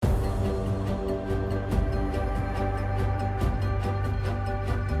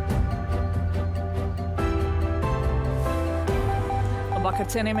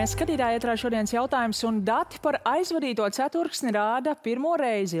Labvakar, cienījamies skatītāji, ietrā šodienas jautājums un dati par aizvadīto ceturksni rāda pirmo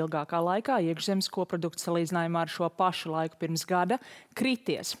reizi ilgākā laikā iekšzemes koprodukts salīdzinājumā ar šo pašu laiku pirms gada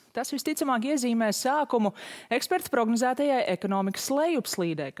krities. Tas visticamāk iezīmē sākumu ekspertu prognozētajai ekonomikas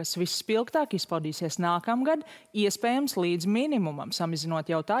lejupslīdē, kas visspilgtāk izpaudīsies nākamgad, iespējams līdz minimumam, samazinot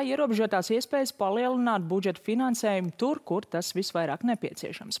jau tā ierobežotās iespējas palielināt budžeta finansējumu tur, kur tas visvairāk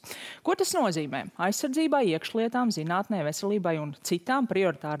nepieciešams. Ko tas nozīmē? Aizsardzībai, iekšlietām, zinātnē, veselībai un citām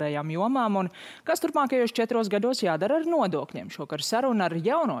prioritārajām jomām, un kas turpmākajos 4 gados jādara ar nodokļiem. Šokar saruna ar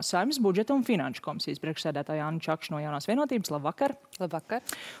jauno Saeimas budžeta un finanšu komisijas priekšsēdētāju Annu Čakšu no Jaunās vienotības. Labvakar! Labvakar!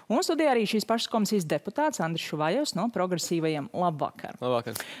 Un studijā arī šīs pašas komisijas deputāts Andris Šuvajovs no Progresīvajiem. Labvakar!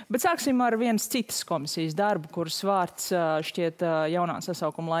 Labvakar! Bet sāksim ar vienas citas komisijas darbu, kuras vārds šķiet jaunā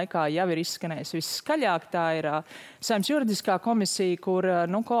sasaukuma laikā jau ir izskanējis visskaļāk. Tā ir Saeimas juridiskā komisija, kur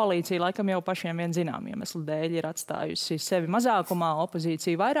koalīcija laikam jau pašiem vien zinām iemeslu dēļ ir atstājusi sevi mazākumā,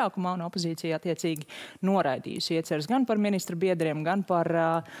 opozīcija vairākumā un opozīcija attiecīgi noraidījusi ieceres gan par ministra biedriem, gan par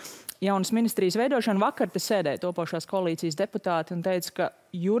jaunas ministrijas veidošanu. Vakar te sēdēja topošās koalīcijas deputāti un teica, ka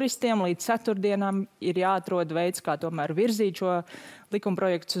juristiem līdz ceturtdienām ir jāatrod veids, kā tomēr virzīt šo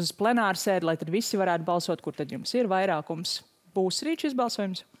likumprojektu uz plenāru sēdi, lai tad visi varētu balsot, kur tad jums ir vairākums. Būs rīt šis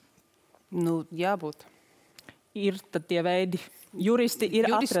balsojums? Jābūt. Ir tad tie veidi, juristi ir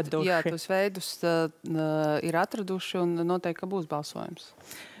atraduši. Jā, tos veidus ir atraduši un noteikti, ka būs balsojums.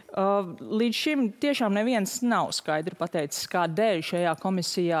 Līdz šim tiešām neviens nav skaidri pateicis, kādēļ šajā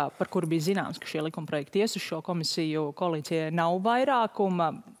komisijā, par kuru bija zināms, ka šie likumprojekti ies uz šo komisiju, koalīcijai nav vairākuma,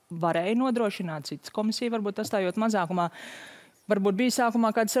 varēja nodrošināt citas komisija, varbūt atstājot mazākumā. Varbūt bija sākumā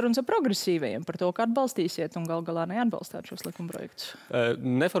kāds sarunas ar progresīvajiem par to, ka atbalstīsiet un gal galā neatbalstāt šos likumprojektus.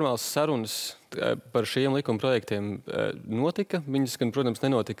 Neformāls sarunas par šiem likumprojektiem notika. Viņas, gan, protams,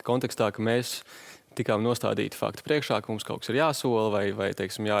 nenotika kontekstā, ka mēs tikām nostādīti faktu priekšā, ka mums kaut kas ir jāsola vai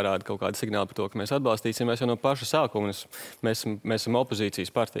teiksim, jārāda kaut kāda signāla par to, ka mēs atbalstīsim. Mēs jau no paša sākuma, mēs esam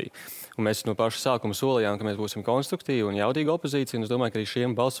opozīcijas partija. Un mēs no paša sākuma solījām, ka mēs būsim konstruktīvi un jaudīgi opozīcija. Un es domāju, ka arī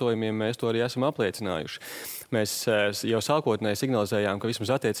šiem balsojumiem mēs to arī esam apliecinājuši. Mēs jau sākotnēji signalizējām, ka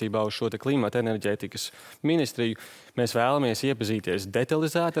vismaz attiecībā uz šo klimata enerģētikas ministriju mēs vēlamies iepazīties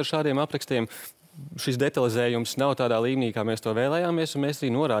detalizēti ar šādiem aprakstiem. Šis detalizējums nav tādā līmenī, kā mēs to vēlējāmies, un mēs arī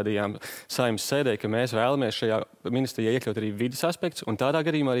norādījām Saeimas sēdē, ka mēs vēlamies šajā ministrijā iekļaut arī vidas aspekts un tādā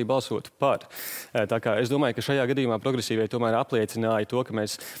gadījumā arī balsot par. Tā kā es domāju, ka šajā gadījumā progresīvie tomēr apliecināja to, ka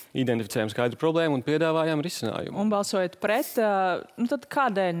mēs identificējam skaidru problēmu un piedāvājām risinājumu. Un balsojot pret, tad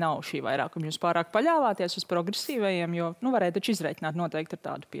kādēļ nav šī vairākuma? Jūs pārāk paļāvāties uz progresīvajiem, jo varēja taču izreikināt noteikti ar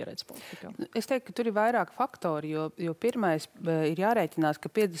tādu pieredzi politikā. Es teiktu, ka tur ir vairāk faktori, jo pirmais ir jārēķinās,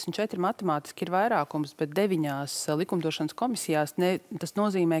 ka 54 matemātiski ir vairākums, bet 9 likumdošanas komisijās tas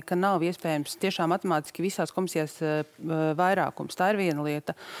nozīmē, ka nav iespējams tiešām matemātiski visās komisijās vairākums. Tā ir viena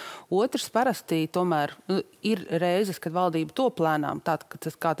lieta. Otrs, parasti tomēr ir reizes, kad valdība top lēnām,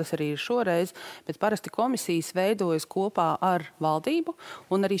 kā tas arī ir šoreiz, bet parasti komisijas veidojas kopā ar valdību,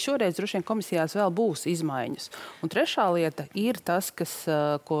 un arī šoreiz droši vien komisijās vēl būs izmaiņas. Un trešā lieta ir tas,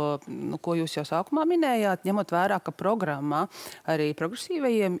 ko jūs jau sākumā minējāt, ņemot vērā, ka programmā arī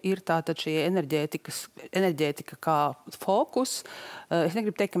progresīvajiem ir tātad šie enerģētika kā fokus. Es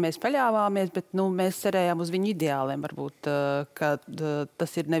negribu teikt, ka mēs paļāvāmies, bet mēs cerējām uz viņu ideāliem. Varbūt, ka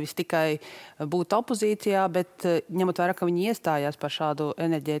tas ir nevis tikai būt opozīcijā, bet ņemot vērā, ka viņi iestājās par šādu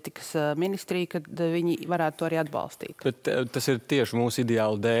enerģētikas ministriju, kad viņi varētu to arī atbalstīt. Bet tas ir tieši mūsu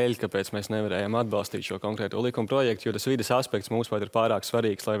ideālu dēļ, kāpēc mēs nevarējām atbalstīt šo konkrēto likuma projektu, jo tas vides aspekts mums pat ir pārāk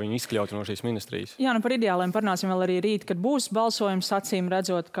svarīgs, lai viņi izkļautu no šīs ministrijas. Jā, par ideāliem parunāsim vēl arī rīt, kad būs balsojums, acīm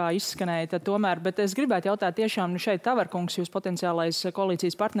redzot, kā izskanēja tomēr, bet es gribētu jautāt tiešām, šeit Tavarkungs, jūs potenciālais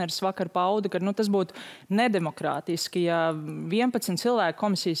koalīcijas partneris vakar pauda, ka tas būtu nedemokrātiski, ja 11 cilvēku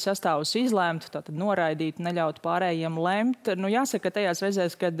komisijas sastāvus izlēmtu, tātad noraidītu, neļautu pārējiem lemt. Jāsaka, ka tajās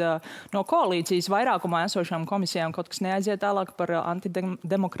reizēs, kad no koalīcijas vairākumā esošām komisijām kaut kas neaiziet tālāk par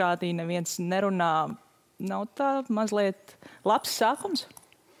antidemokrātiju, neviens nerunā. Nav tā mazliet labs sākums?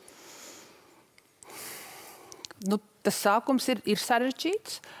 Tas sākums ir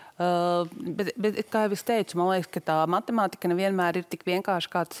sarežģīts. Bet, kā jau es teicu, man liekas, ka tā matemātika nevienmēr ir tik vienkārši,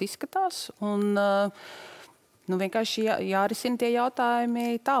 kā tas izskatās. Un vienkārši jārisina tie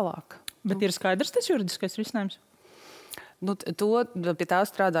jautājumi tālāk. Bet ir skaidrs tas juridiskais risinājums? Pie tā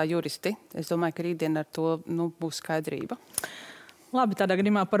strādā juristi. Es domāju, ka rītdien ar to būs skaidrība. Labi, tādā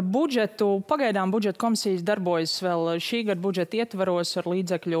gadījumā par budžetu. Pagaidām budžeta komisijas darbojas vēl šī gada budžeta ietvaros ar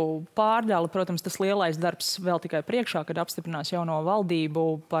līdzekļu pārdali. Protams, tas lielais darbs vēl tikai priekšā, kad apstiprinās jauno valdību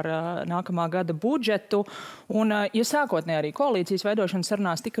par nākamā gada budžetu. Un, ja sākotnēji arī koalīcijas veidošanas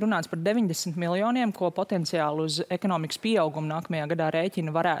sarunās tika runāts par 90 miljoniem, ko potenciāli uz ekonomikas pieaugumu nākamajā gadā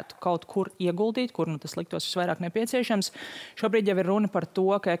rēķina varētu kaut kur ieguldīt, kur tas liktos visvairāk nepieciešams. Šobrīd jau ir runa par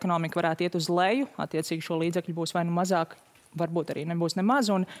to, ka ekonomika varētu iet uz leju, attiecīgi šo līdzekļu būs vai nu mazāk, varbūt arī nebūs nemaz,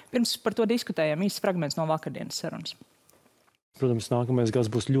 un pirms par to diskutējām īsts fragments no vakardienas sarunas. Protams, nākamais gads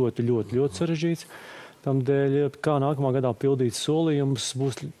būs ļoti sarežģīts. Tamdēļ, kā nākamā gadā pildīt solījumus,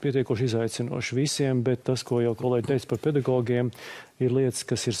 būs pietiekoši izaicinoši visiem, bet tas, ko jau kolēģi teica par pedagogiem, ir lietas,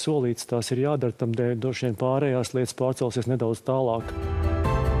 kas ir solīts, tās ir jādara, tamdēļ droši vien pārējās lietas pārcelsies nedaudz tālāk.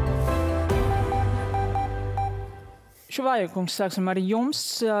 Šuvajakungs, sāksim ar jums.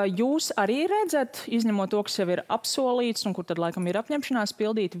 Jūs arī redzat, izņemot to, kas jau ir apsolīts un kur tad laikam ir apņemšanās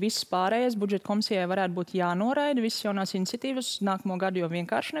pildīt, viss pārējais budžeta komisijai varētu būt jānoraida, visas jaunās iniciatīvas nākamo gadu, jo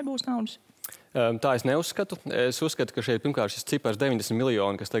vienkārši nebūs naudas? Tā es neuzskatu. Es uzskatu, ka šeit pirmkārt šis cipars 90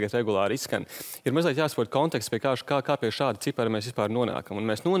 miljoni, kas tagad regulāri izskan, ir mazliet jāsaprot konteksts, kā pie šāda cipara mēs vispār nonākam.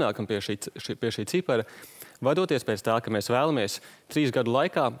 Un mēs nonākam pie šī cipara, vadoties pēc tā, ka mēs vēlamies 3 gadu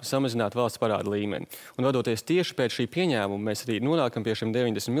laikā samazināt valsts parāda līmeni. Un vadoties tieši pēc šī pieņēmuma, mēs arī nonākam pie šiem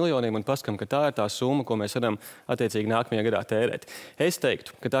 90 miljoniem un paskam, ka tā ir tā summa, ko mēs varam attiecīgi nākamajā gadā tērēt. Es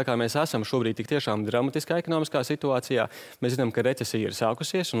teiktu, ka tā kā mēs esam šobrīd tik tiešām dramatiskā ekonomiskā situācijā, mēs zinām, ka recesija ir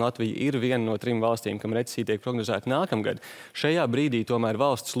sākusies un Latvija ir viena no 3 valstīm, kam recesija tiek prognozēta nākamgad. Šajā brīdī tomēr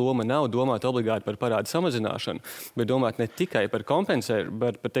valsts loma nav domāt obligāti par parādu samazināšanu, bet domāt ne tikai par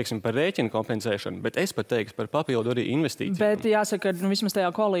par rēķinu kompensēšanu, bet es pat teiktu par papildu arī investīciju. Bet jāsaka, vismaz tajā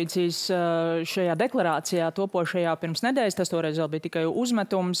koalīcijas šajā deklarācijā topošajā pirms nedēļas, tas toreiz vēl bija tikai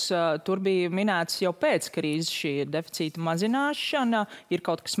uzmetums, tur bija minēts jau pēc krīzes šī deficīta mazināšana. Ir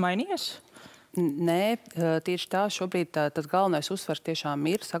kaut kas mainījies? Nē, tieši tā šobrīd tas galvenais uzsvars tiešām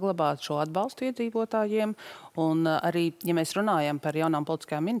ir saglabāt šo atbalstu iedzīvotājiem. Un arī, ja mēs runājam par jaunām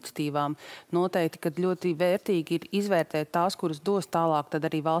politiskajām iniciatīvām, noteikti, kad ļoti vērtīgi ir izvērtēt tās, kuras dos tālāk tad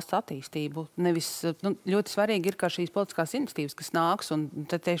arī valsts attīstību. Ļoti svarīgi ir, ka šīs politiskās iniciatīvas, kas nāks, un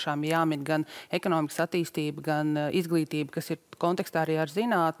tad tiešām jāmin gan ekonomikas attīstība, gan izglītība, kas ir kontekstā arī ar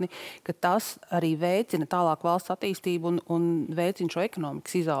zinātni, ka tas arī veicina tālāk valsts attīstību un veicina šo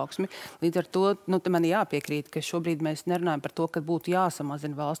ekonomikas izaugsmi. Līdz ar to man jāpiekrīt, ka šobrīd mēs nerunājam par to, ka būtu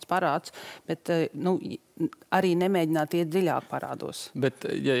jāsamazina valsts parāds, bet arī nemēģināt iet dziļāk parādos. Bet,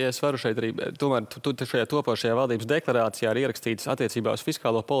 ja es varu šeit arī, tomēr šajā topošajā valdības deklarācijā ir ierakstīts attiecībā uz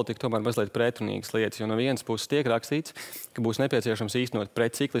fiskālo politiku tomēr mazliet pretrunīgas lietas, jo no vienas puses tiek rakstīts, ka būs nepieciešams īstenot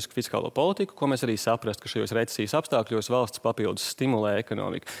preciklisku fiskālo politiku, ko mēs arī saprast, ka šajos recesijas apstākļos valsts papildus stimulē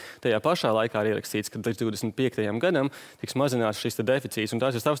ekonomiku. Tajā pašā laikā ir ierakstīts, ka līdz 25. gadam tiks mazināts šis deficīts, un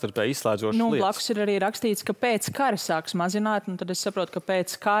tās ir savstarpēji izslēdzošas lietas. Blakus ir arī rakstīts, ka pēc kara sāks mazināt, un tad es saprotu, ka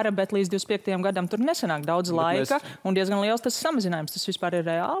pēc kara, bet līdz 25. gadam tur nesanāk daudz laika un diezgan liels tas samazinājums. Tas vispār ir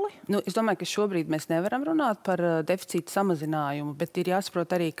reāli? Es domāju, ka šobrīd mēs nevaram runāt par deficīta samazinājumu, bet ir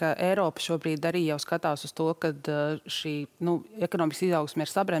jāsaprot arī, ka Eiropa šobrīd arī jau skatās uz to, ka šī ekonomikas izaugsme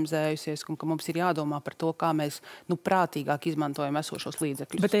ir sabremzējusies un ka mums ir jādomā par to, kā mēs prātīgāk izmantojam esošos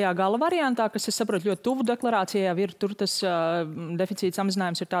līdzekļus. Bet tajā gala variantā, kas, es saprotu, ļoti tuvu deklarācijā, ir tur tas deficīta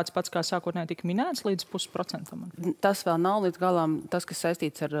samazinājums ir tāds pats, kā sākotnēji tika minēts, līdz 0,5%. Tas vēl nav līdz galam tas, kas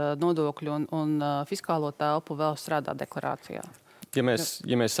saistīts ar nodokļu un fiskālo telpu, vēl strādā deklarācijā. Ja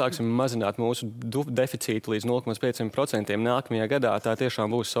mēs sāksim mazināt mūsu deficītu līdz 0,5% nākamajā gadā, tā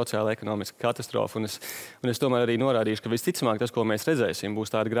tiešām būs sociāla ekonomiska katastrofa. Un es tomēr arī norādīšu, ka visticamāk tas, ko mēs redzēsim,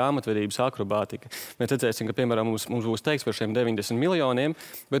 būs tāda grāmatvedības akrobātika. Mēs redzēsim, ka, piemēram, mums būs teiks par šiem 90 miljoniem,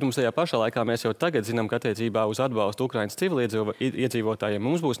 bet mums tajā pašā laikā mēs jau tagad zinām, ka attiecībā uz atbalstu Ukrainas civiliedzīvotājiem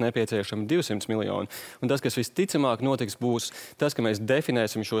mums būs nepieciešami 200 miljoni. Un tas, kas visticamāk notiks, būs tas, ka mēs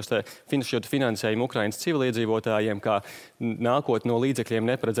definēsim šo finansējumu Ukrainas civiliedzīvotājiem kā nākotnē no līdzekļiem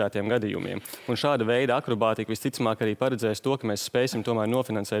neparedzētiem gadījumiem. Un šāda veida akrobātika visticamāk arī paredzēs to, ka mēs spēsim tomēr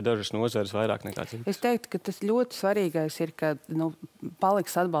nofinansēt dažas nozares vairāk nekā citas. Es teiktu, ka tas ļoti svarīgais ir, ka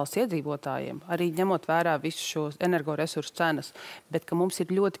paliks atbalsts iedzīvotājiem, arī ņemot vērā visus šos energoresursu cenas, bet ka mums ir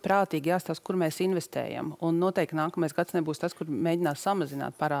ļoti prātīgi jāstāsta, kur mēs investējam. Un noteikti nākamais gads nebūs tas, kur mēģinās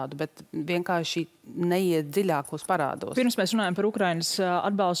samazināt parādu, bet vienkārši neiet dziļākos parādos. Pirms mēs runājam par Ukrainas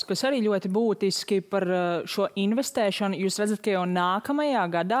atbalstu, kas arī ļoti būtiski par šo investēšanu, jūs redzat, ka jau nākamajā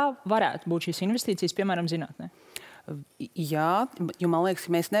gadā varētu būt šīs investīcijas, piemēram, zinātnē? Jā, jo man liekas,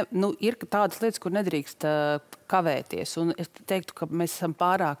 ka ir tādas lietas, kur nedrīkst kavēties. Un es teiktu, ka mēs esam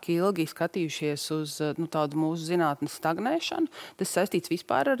pārāk ilgi skatījušies uz tādu mūsu zinātnes stagnēšanu. Tas saistīts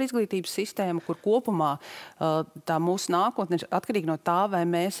vispār ar izglītības sistēmu, kur kopumā tā mūsu nākotne ir atkarīga no tā, vai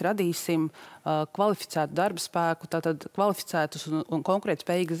mēs radīsim kvalificētu darba spēku, tātad kvalificētus un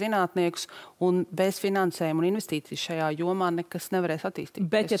konkurētspējīgus zinātniekus, un bez finansējuma un investīcijas šajā jomā nekas nevarēs attīstīt.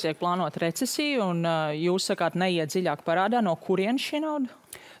 Bet, ja tiek plānota recesija, un jūs sakāt, neiet dziļāk parādā, no kurienes šī nauda?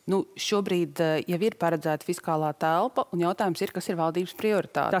 Šobrīd jau ir paredzēta fiskālā telpa, un jautājums ir, kas ir valdības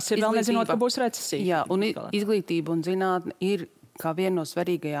prioritāte. Tas ir vēl nezinot, ka būs recesija. Jā, un izglītība un zinātne ir kā viena no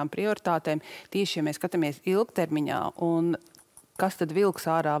svarīgajām prioritātēm, tieši, ja mēs skatāmies ilgtermiņā, un kas tad vilks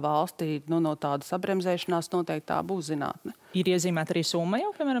ārā valstī no tādas apbremzēšanās, noteikti tā būs zinātne. Ir iezīmēta arī summa jau,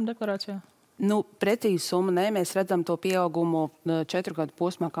 piemēram, deklarācijā? Precīzi summa nē, mēs redzam to pieaugumu 4 gadu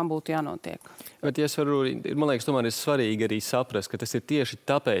posmā, kam būtu jānotiek. Bet, man liekas, tomēr ir svarīgi arī saprast, ka tas ir tieši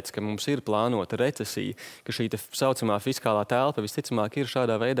tāpēc, ka mums ir plānota recesija, ka šī saucamā fiskālā telpa visticamāk ir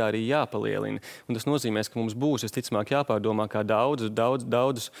šādā veidā arī jāpalielina. Un tas nozīmē, ka mums būs visticamāk jāpārdomā, kā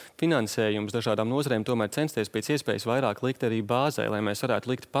daudz finansējums dažādām nozarēm tomēr censties pēc iespējas vairāk likt arī bāzē, lai mēs varētu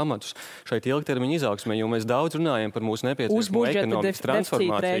likt pamatus šeit ilgtermiņa izaugsmē, jo mēs daudz runājam par mūsu nepieciešamo ekonomikas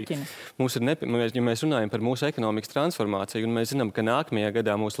transformāciju. Ja mēs runājam par mūsu ekonomikas transformāciju, un mēs zinām, ka nākamajā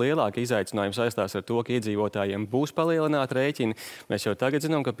gadā mūsu lielākie izaicinājumi saistās ar to, ka iedzīvotājiem būs palielināti rēķini. Mēs jau tagad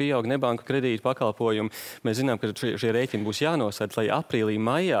zinām, ka pieaug nebanku kredītu pakalpojumi. Mēs zinām, ka šie rēķini būs jānosēd, lai aprīlī,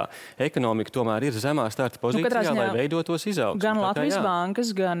 maijā ekonomika tomēr ir zemā starta pozīcijā, lai veidotos izaugsme. Gan Latvijas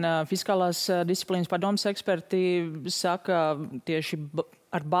bankas, gan fiskālās disciplīnas padomes eksperti saka tieši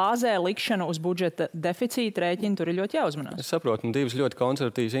ar bāzē likšanu uz budžeta deficīta rēķinu tur ir ļoti jāuzmanās. Es saprotu, divas ļoti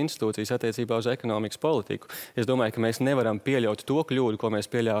konservatīvas institūcijas attiecībā uz ekonomikas politiku. Es domāju, ka mēs nevaram pieļaut to kļūdu, ko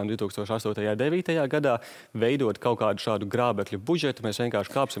mēs pieļāvām 2008. un 2009. gadā, veidot kaut kādu šādu grābekļu budžetu. Mēs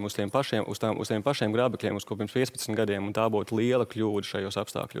vienkārši kāpsim uz tiem pašiem grābekļiem, uz ko pirms 15 gadiem, un tā būtu liela kļūda šajos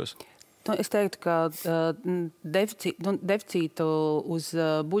apstākļos. Es teiktu, ka deficītu uz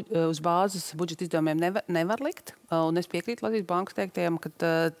bāzes budžeta izdevumiem nevar likt. Un es piekrītu Latvijas bankas teiktajam, ka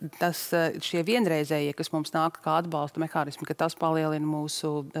šie vienreizējie, kas mums nāk kā atbalsta mehānismi, ka tas palielina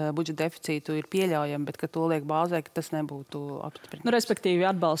mūsu budžeta deficītu, ir pieļaujami, bet ka to liek bāzē, ka tas nebūtu apstiprināts. Respektīvi,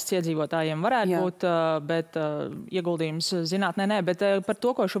 atbalsts iedzīvotājiem varētu būt, bet ieguldījums zinātnē nē. Bet par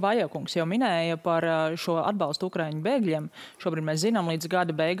to, ko Šuvajekungs jau minēja par šo atbalstu Ukraiņu bēgļiem, šobrīd mēs zinām, līdz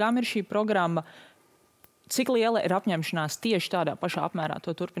gada beigām ir šī programma. Cik liela ir apņemšanās tieši tādā pašā apmērā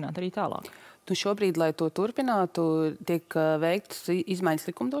to turpināt arī tālāk? Šobrīd, lai to turpinātu, tiek veiktas izmaiņas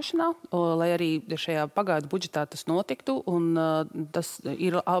likumdošanā, lai arī šajā pagaidu budžetā tas notiktu. Un tas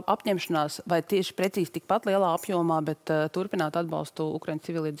ir apņemšanās, vai tieši precīzi tikpat lielā apjomā, bet turpināt atbalstu Ukraiņas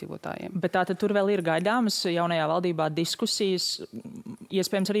civiliedzīvotājiem. Bet tātad tur vēl ir gaidāmas jaunajā valdībā diskusijas,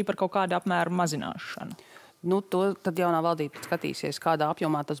 iespējams arī par kaut kādu apmēru mazināšanu. To tad jaunā valdība skatīsies, kādā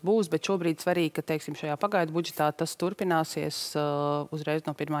apjomā tas būs, bet šobrīd svarīgi, ka šajā pagaidu budžetā tas turpināsies uzreiz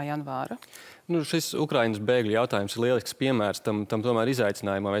no 1. janvāra. Šis Ukrainas bēgļu jautājums ir lielisks piemērs tam tomēr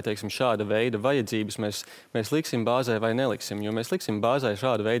izaicinājumā, vai šāda veida vajadzības mēs liksim bāzē vai neliksim. Jo mēs liksim bāzē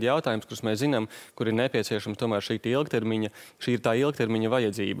šāda veida jautājumus, kurus mēs zinām, kur ir nepieciešama tomēr šī ir tā ilgtermiņa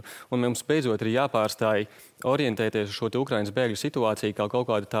vajadzība. Un mums beidzot ir jāpārstāj orientēties uz šo Ukrainas bēgļu situāciju kā kaut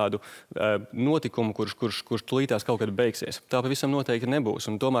kādu tādu notikumu, kurš tulītās kaut kad beigsies. Tā pavisam noteikti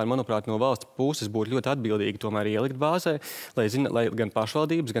nebūs. Un tomēr, manuprāt, no valsts puses būtu ļoti atbildīgi tomēr ielikt bāzē, lai gan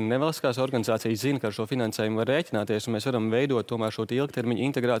pašvaldības, gan nevalstiskās organizācijas zina, ka ar šo finansējumu var rēķināties, un mēs varam veidot tomēr šo ilgtermiņa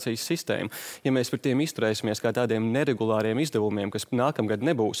integrācijas sistēmu. Ja mēs par tiem izturēsimies kā tādiem neregulāriem izdevumiem, kas nākamgad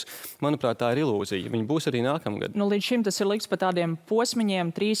nebūs, manuprāt, tā ir ilūzija. Viņi būs arī nākamgad. Līdz šim tas ir likts pa tādiem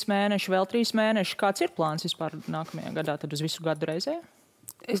posmiņiem, 3 mēneši, vēl 3 mēneši. Kāds ir plāns vispār nākamajā gadā, tad uz visu gadu reizē?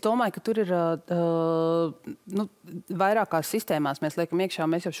 Es domāju, ka tur ir vairākās sistēmās mēs liekam iekšā.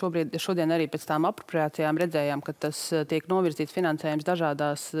 Mēs jau šodien arī pēc tām apropriācijām redzējām, ka tas tiek novirzīts finansējums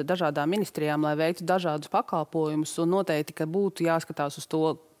dažādām ministrijām, lai veiktu dažādus pakalpojumus. Un noteikti, ka būtu jāskatās uz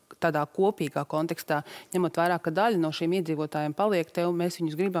to tādā kopīgā kontekstā, ņemot vērā, ka daļa no šiem iedzīvotājiem paliek te, un mēs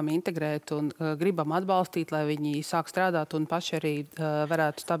viņus gribam integrēt un gribam atbalstīt, lai viņi sāk strādāt un paši arī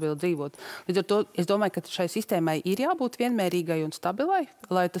varētu stabili dzīvot. Līdz ar to es domāju, ka šai sistēmai ir jābūt vienmērīgai un stabilai,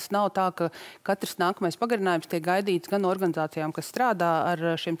 lai tas nav tā, ka katrs nākamais pagarinājums tiek gaidīts gan no organizācijām, kas strādā ar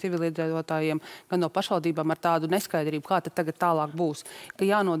šiem civiliedzīvotājiem, gan no pašvaldībām ar tādu neskaidrību, kā tad tagad tālāk būs. Ka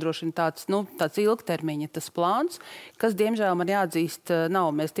jānodrošina tāds ilgtermiņa tas plāns, kas, diemžēl, man jāatzīst,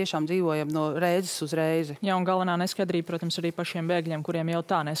 nav. Mēs tiešām tiešām dzīvojam no reizes uz reizi. Jā, un galvenā neskaidrība, protams, arī pašiem bēgļiem, kuriem jau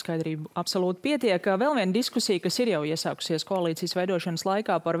tā neskaidrība absolūti pietiek. Vēl viena diskusija, kas ir jau iesākusies koalīcijas veidošanas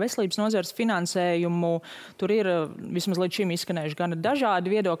laikā par veselības nozares finansējumu. Tur ir vismaz līdz šim izskanējuši gan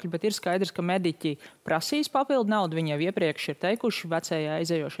dažādi viedokļi, bet ir skaidrs, ka mediķi prasīs papildu naudu. Viņi jau iepriekš ir teikuši, vecajā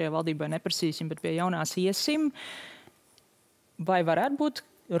aizējošajā valdībai neprasīsim, bet pie jaunās iesim. Vai varētu būt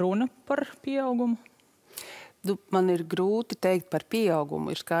runa par pieaugumu? Man ir grūti teikt par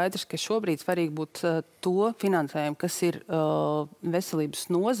pieaugumu. Ir skaidrs, ka šobrīd svarīgi būtu to finansējumu, kas ir veselības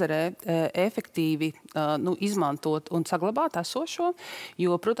nozarē, efektīvi izmantot un saglabāt esošo.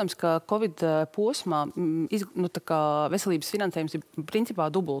 Jo, protams, ka Covid posmā veselības finansējums ir principā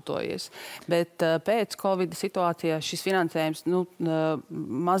dubultojies. Bet pēc Covid situācijā šis finansējums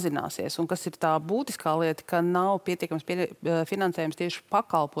mazināsies. Un kas ir tā būtiskā lieta, ka nav pietiekams finansējums tieši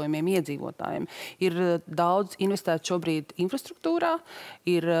pakalpojumiem iedzīvotājiem. Ir daudz investēt šobrīd infrastruktūrā,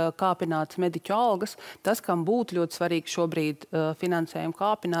 ir kāpināts mediķu algas. Tas, kam būtu ļoti svarīgi šobrīd finansējumu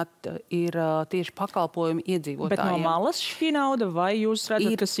kāpināt, ir tieši pakalpojumi iedzīvotājiem. Bet no malas šī nauda vai jūs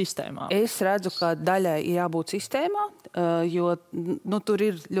redzat, ka sistēmā? Es redzu, ka daļai ir jābūt sistēmā, jo tur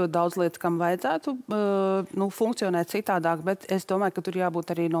ir ļoti daudz lietas, kam vajadzētu funkcionēt citādāk, bet es domāju, ka tur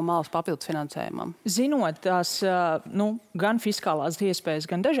jābūt arī no malas papildus finansējumam. Zinot tās gan fiskālās iespējas,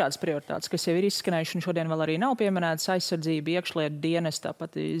 gan dažādas prioritātes, kas jau ir izskanējuši un šodien vēl arī nav pieminētas, aizsardzība, iekšlietu dienas,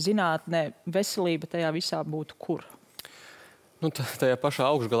 tāpat zinātne, veselība tajā visā būtu kur? Tajā pašā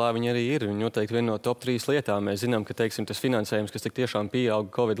augšgalā viņi arī ir. Viņi noteikti viena no top 3 lietām. Mēs zinām, ka tas finansējums, kas tik tiešām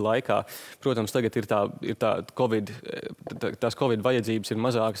pieauga Covid laikā, protams, tagad ir tās Covid vajadzības ir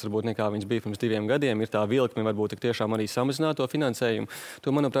mazākas, varbūt nekā viņas bija pirms 2 gadiem. Ir tā vilkme, varbūt tik tiešām arī samazināt to finansējumu.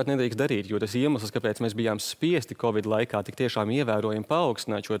 To, manuprāt, nedrīkst darīt, jo tas iemesls, kāpēc mēs bijām spiesti Covid laikā tik tiešām ievērojami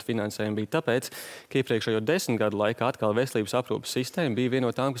paaugstināt šo finansējumu, bija tāpēc, ka iepriekšējo 10 gadu laikā atkal veselības aprūpes sistēma bija viena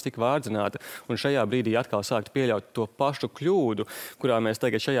no tām, kas tika vārdzināta. Un šajā brīdī atkal sākt pieļaut to pašu kļūdu, kurā mēs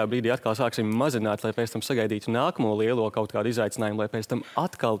tagad šajā brīdī atkal sāksim mazināt, lai pēc tam sagaidītu nākamo lielo kaut kādu izaicinājumu, lai pēc tam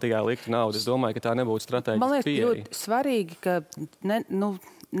atkal tikai liktu naudu. Es domāju, ka tā nebūtu stratēģiska pieeja. Man liekas, ļoti svarīgi, ka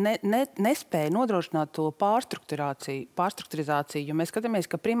nespēja nodrošināt to pārstrukturizāciju, jo mēs skatāmies,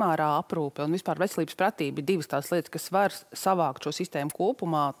 ka primārā aprūpe un vispār veselības pratība ir divas tās lietas, kas var savākt šo sistēmu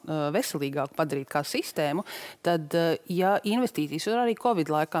kopumā, veselīgāk padarīt kā sistēmu, tad, ja investīcijas, un arī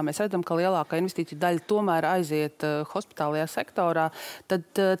Covid laikā mēs redzam, ka lielākā investīcija daļa tomēr aiziet hospitālajā sektorā, tad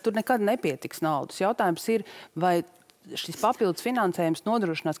tur nekad nepietiks naudas. Jautājums ir, vai šis papildus finansējums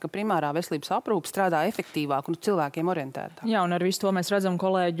nodrošinās, ka primārā veselības aprūpe strādā efektīvāk un cilvēkiem orientētāk. Jā, un ar visu to mēs redzam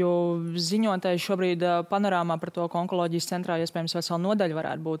kolēģu ziņotais šobrīd panorāmā par to, ka onkoloģijas centrā iespējams vesela nodaļa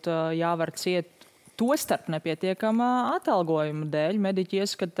varētu būt jāvar ciet. Tostarp nepietiekamā atalgojuma dēļ mediķi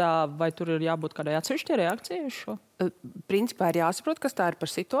ieskatā, vai tur ir jābūt kādai atsevišķai reakcijai uz šo? Principā ir jāsaprot, kas tā ir par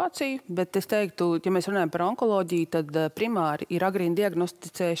situāciju, bet es teiktu, ja mēs runājam par onkoloģiju, tad primāri ir agrīna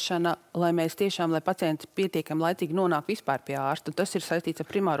diagnosticēšana, lai mēs tiešām, lai pacienti pietiekami laicīgi nonāk vispār pie ārsta. Tas ir saistīts ar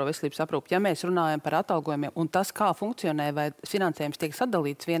primāro veselības aprūpi. Ja mēs runājam par atalgojumiem un tas, kā funkcionē, vai finansējums tiek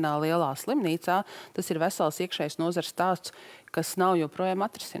sadalīts vienā lielā slimnīcā, tas ir vesels iekšējais nozares stāsts, kas nav joprojām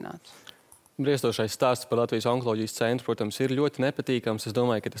atrisināts. Briestošais stāsts par Latvijas onkoloģijas centru, protams, ir ļoti nepatīkams. Es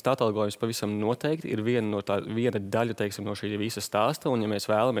domāju, ka tas atalgojums pavisam noteikti ir viena daļa, teiksim, no šī visa stāsta. Un, ja mēs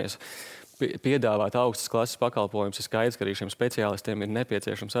vēlamies piedāvāt augstas klases pakalpojumus, ir skaidrs, ka arī šiem speciālistiem ir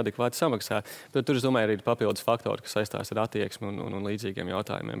nepieciešams adekvāti samaksāt. Bet tur, es domāju, arī ir papildus faktori, kas saistās ar attieksmi un līdzīgiem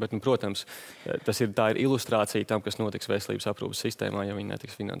jautājumiem. Bet, protams, tā ir ilustrācija tam, kas notiks veselības aprūpes sistēmā, ja viņi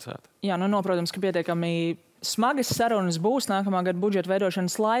netiks finansēti. Jā, protams, ka pietiekami smagas sarunas būs nākamā gada budžeta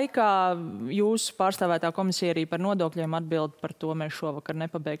veidošanas laikā. Jūsu pārstāvētā komisija arī par nodokļiem atbild, par to mēs šovakar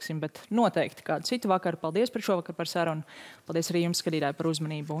nepabeigsim, bet noteikti kādu citu vakaru. Paldies par šovakar par sarunu. Paldies arī jums, skatītāji, par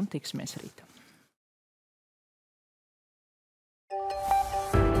uzmanību un tiksimies rīt.